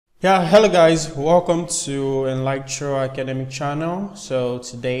Yeah, hello guys, welcome to Lecture Academic channel. So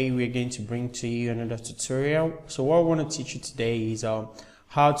today we're going to bring to you another tutorial. So what I want to teach you today is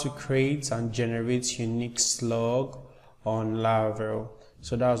how to create and generate unique slug on Laravel.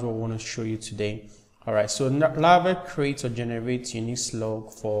 So that's what I want to show you today. Alright, so Laravel creates or generates unique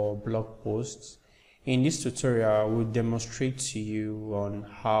slug for blog posts. In this tutorial, we'll demonstrate to you on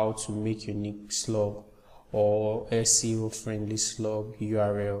how to make unique slug or SEO friendly slug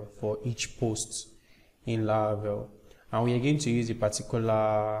URL for each post in Laravel, and we are going to use a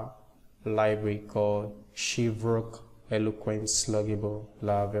particular library called cviebrock eloquent sluggable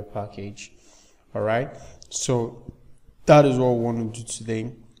Laravel package. All right, so that is what we want to do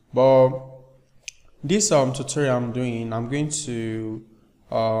today. But this tutorial I'm doing, I'm going to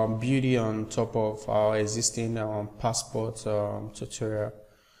build it on top of our existing passport tutorial.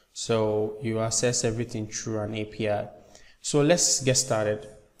 So you access everything through an API. So let's get started.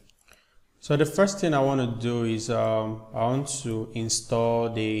 So the first thing I want to do is I want to install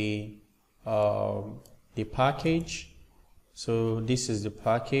the package. So this is the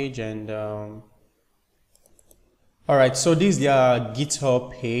package, and all right. So this is their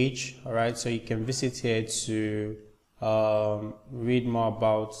GitHub page. All right. So you can visit here to read more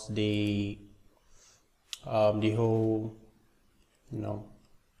about the whole,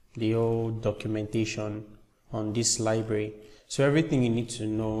 the whole documentation on this library. So everything you need to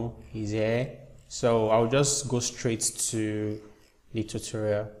know is here. So I'll just go straight to the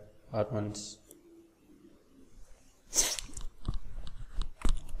tutorial at once.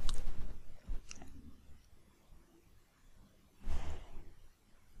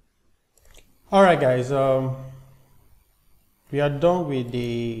 Alright guys, we are done with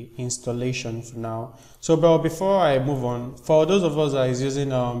the installation for now. So but before I move on, for those of us that is using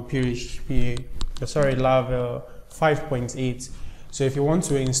Laravel 5.8, so if you want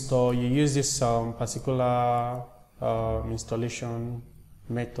to install, you use this particular installation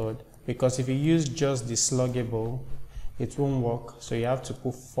method, because if you use just the sluggable, it won't work. So you have to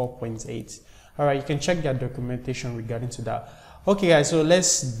put 4.8. All right, you can check their documentation regarding to that. Okay guys, so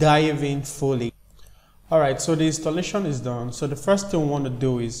let's dive in fully. Alright, so the installation is done. So the first thing we want to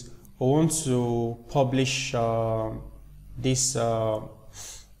do is we want to publish this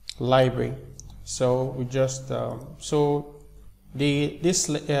library. So we just this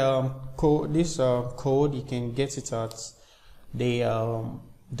code you can get it at the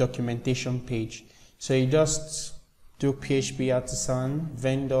documentation page. So you just do PHP artisan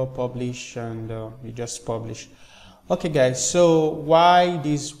vendor publish, and you just publish. Okay guys, so why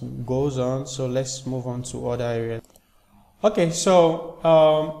this goes on, so let's move on to other areas. Okay,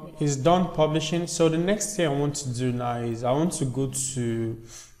 so it's done publishing. So the next thing I want to do now is I want to go to,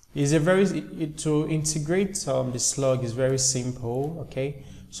 to integrate the slug is very simple. Okay,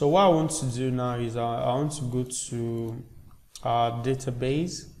 so what I want to do now is I want to go to our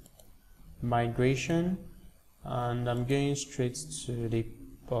database migration, and I'm going straight to the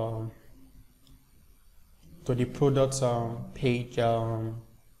products page, to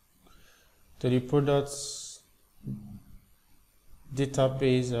the products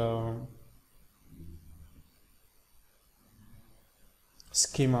database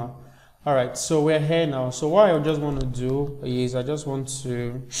schema. All right, so we're here now. So what I just want to do is I just want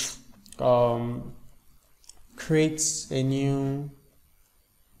to create a new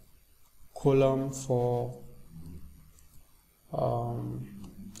column for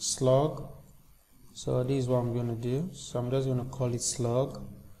slug. So this is what I'm going to do. So I'm just going to call it slug.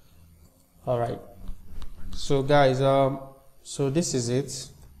 All right. So guys, so this is it.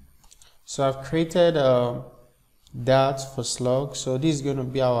 So I've created that for slug. So this is going to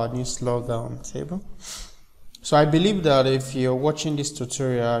be our new slug table. So I believe that if you're watching this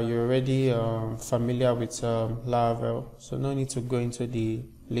tutorial, you're already familiar with Laravel. So no need to go into the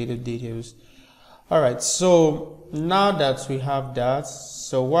little details. All right, so now that we have that,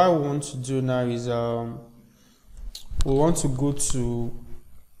 so what we want to do now is we want to go to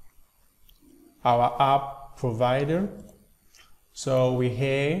our app provider. So we're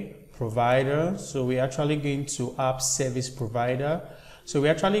here, provider. So we're actually going to app service provider. So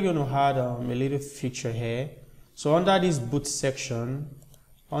we're actually going to add a little feature here. So under this boot section,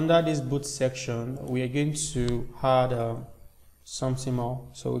 we are going to add something more.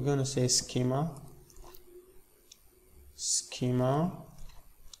 So we're going to say schema,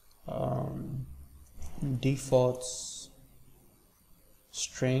 default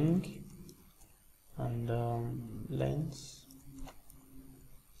string, and length.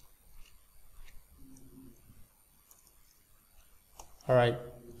 All right,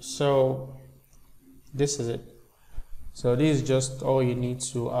 so this is it. So this is just all you need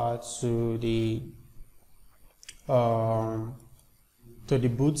to add to the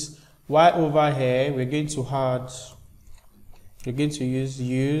boots. While over here we're going to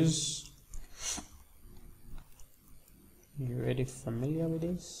use. You already familiar with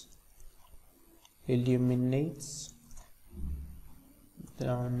this? Illuminate,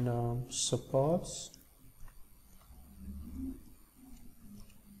 then support,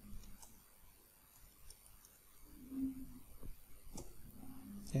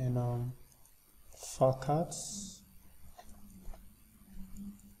 and forecasts,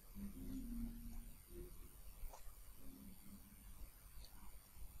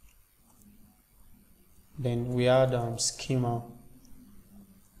 then we add schema.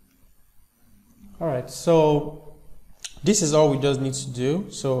 Alright, so this is all we just need to do.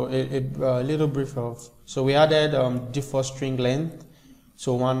 So a little brief of, so we added default string length,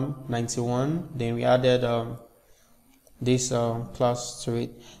 so 191, then we added this class to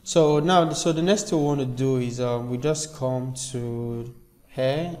it. So now, so the next thing we want to do is we just come to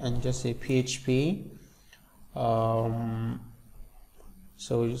here and just say PHP.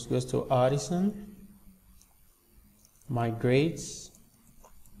 So we just go to artisan, migrate.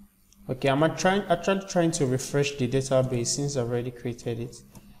 Okay, I'm actually trying to refresh the database since I've already created it.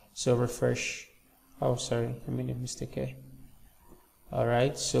 So refresh. Oh, sorry, I made a mistake here.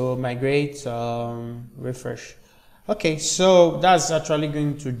 Alright, so migrate, refresh. Okay, so that's actually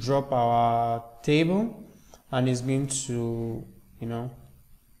going to drop our table and it's going to, you know,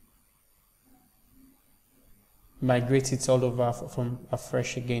 migrate it all over from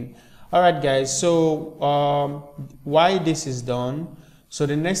afresh again. Alright guys, so while this is done, so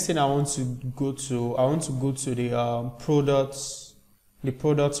the next thing I want to go to the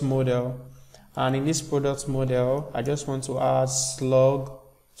product model, and in this product model I just want to add slug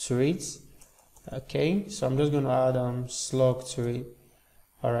to it. Okay, so I'm just going to add slug to it.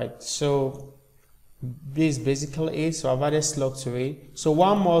 Alright, so this is basically it. So I've added slug to it. So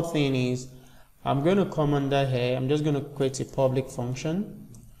one more thing is I'm going to come under here, I'm just going to create a public function.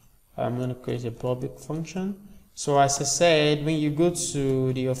 So as I said, when you go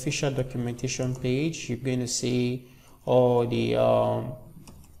to the official documentation page, you're going to see all the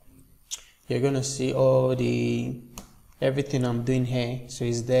everything I'm doing here. So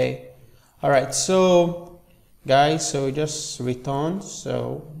it's there. Alright, so guys, so just return.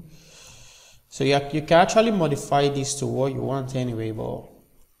 So you can actually modify this to what you want anyway, but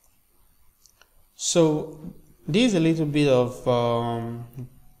so this is a little bit of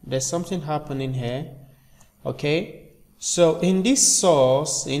there's something happening here. Okay, so in this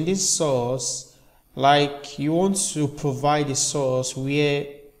source, like you want to provide the source where,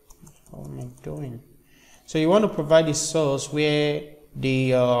 what am I doing? So you want to provide the source where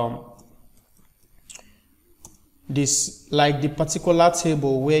the like the particular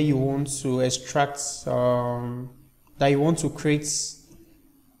table where you want to extract that you want to create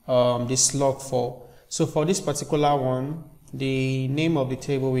the slug for. So for this particular one, the name of the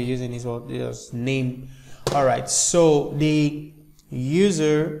table we're using is what is name. All right, so the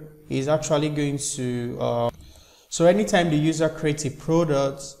user is actually going to so anytime the user creates a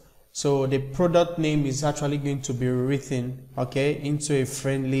product, so the product name is actually going to be written, okay, into a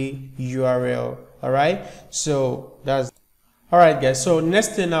friendly URL. All right, so that's all right guys. So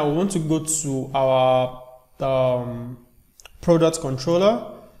next thing, I want to go to our product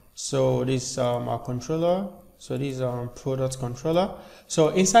controller. So this our controller. So this is our product controller. So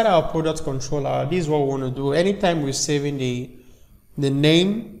inside our product controller, this is what we want to do. Anytime we're saving the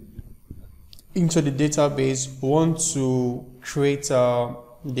name into the database, we want to create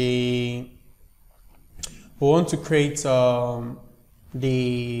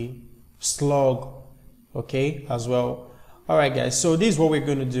the slug, okay, as well. All right guys, so this is what we're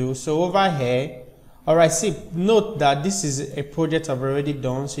going to do. So over here, all right, see, note that this is a project I've already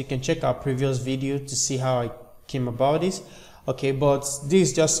done, so you can check our previous video to see how I came about this. Okay, but this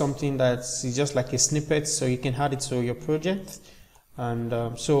is just something that's just like a snippet, so you can add it to your project. And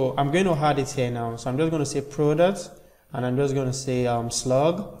so I'm going to add it here now. So I'm just going to say product, and I'm just going to say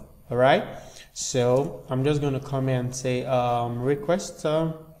slug. All right, so I'm just going to come here and say request.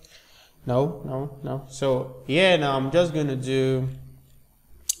 No. So yeah, now I'm just going to do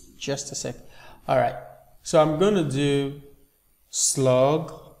just a sec. All right, so I'm going to do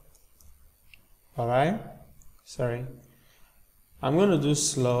slug. All right, sorry, I'm going to do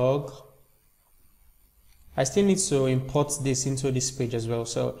slug. I still need to import this into this page as well.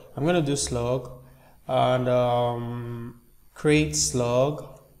 So I'm going to do slug and create slug.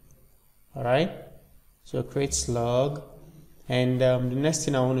 All right, so create slug, and the next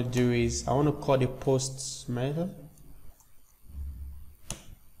thing I want to do is I want to call the post method.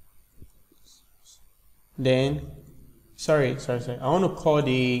 then sorry, I want to call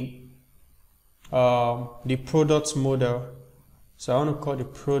the product model. So I want to call the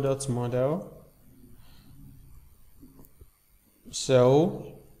product model.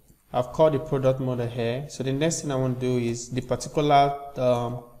 So I've called the product model here. So the next thing I want to do is the particular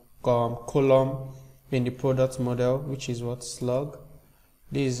column in the product model, which is what slug.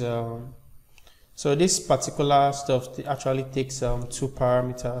 This so this particular stuff actually takes 2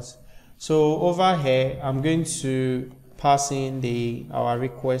 parameters. So over here I'm going to pass in our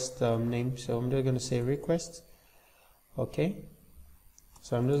request name. So I'm just going to say request. Okay,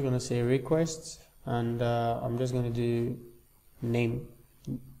 so I'm just going to say request, and I'm just going to do name.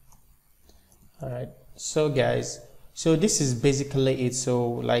 All right, so guys, so this is basically it. So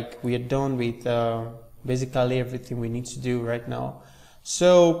like we are done with basically everything we need to do right now.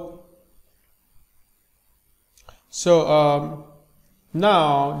 So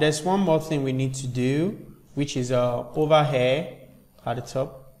now there's one more thing we need to do, which is over here at the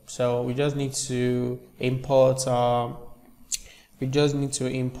top. So we just need to import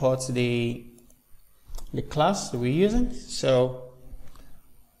the class we're using. So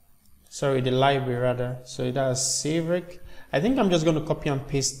sorry, the library rather. So that's cviebrock. I think I'm just going to copy and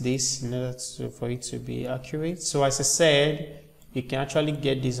paste this in order for it to be accurate. So as I said, you can actually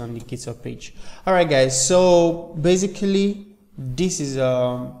get this on the Github page. All right, guys. So basically, this is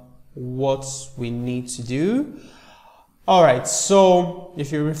what we need to do. All right. So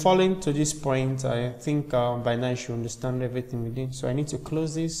if you're following to this point, I think by now you should understand everything we did. So I need to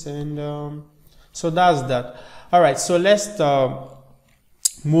close this, and so that's that. All right. So let's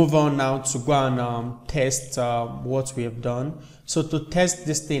move on now to go and test what we have done. So to test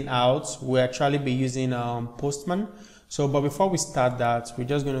this thing out, we'll actually be using Postman. So but before we start that, we're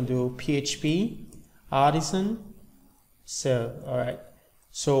just going to do PHP artisan. So all right,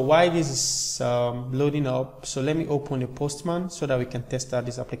 so while this is loading up, so let me open the Postman so that we can test out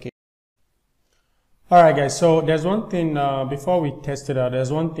this application. All right, guys, so there's one thing before we test it out,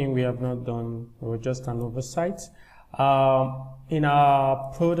 there's one thing we have not done, or just an oversight. In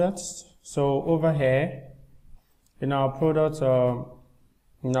our products, so over here in our product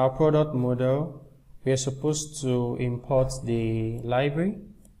model, we are supposed to import the library.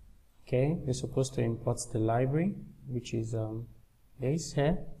 Okay, we're supposed to import the library, which is this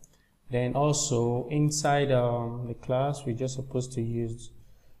here. Then also inside the class, we're just supposed to use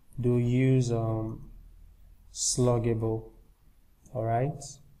sluggable. All right,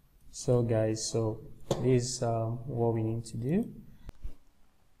 so guys, so this is what we need to do.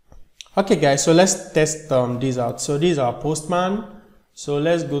 Okay, guys, so let's test these out. So these are Postman. So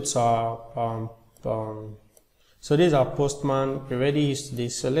let's go to our so these are Postman. We already used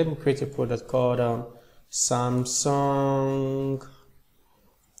this. So let me create a product called Samsung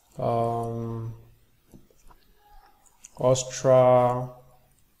Ultra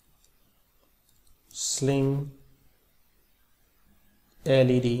Slim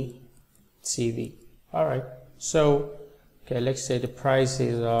LED TV. All right, so okay, let's say the price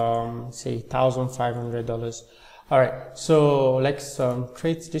is say $1,500. all right, so let's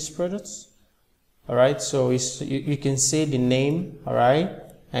create this product. All right, so you can see the name, all right,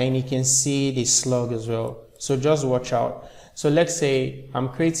 and you can see the slug as well. So just watch out. So let's say I'm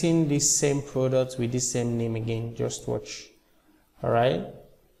creating this same product with this same name again. Just watch. All right,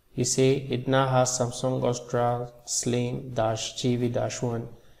 you see it now has Samsung Ultra Slim -TV-1.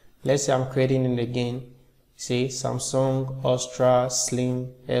 Let's say I'm creating it again. See Samsung Ultra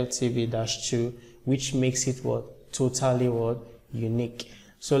Slim LTV-2, which makes it what? Totally what? Unique.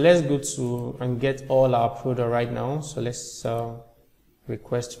 So let's go to and get all our product right now. So let's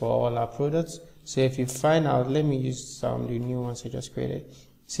request for all our products. So if you find out, let me use the new ones I just created.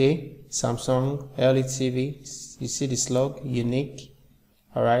 See Samsung LED TV. You see the slug, unique.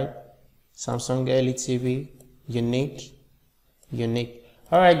 All right, Samsung LED TV, unique.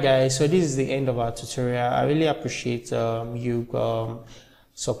 All right, guys, so this is the end of our tutorial. I really appreciate you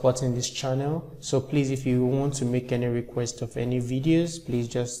supporting this channel. So please, if you want to make any request of any videos, please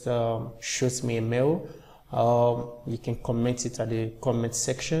just shoot me a mail. You can comment it at the comment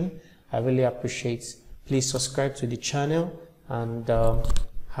section. I really appreciate. Please subscribe to the channel, and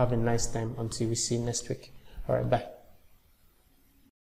have a nice time until we see you next week. All right, bye.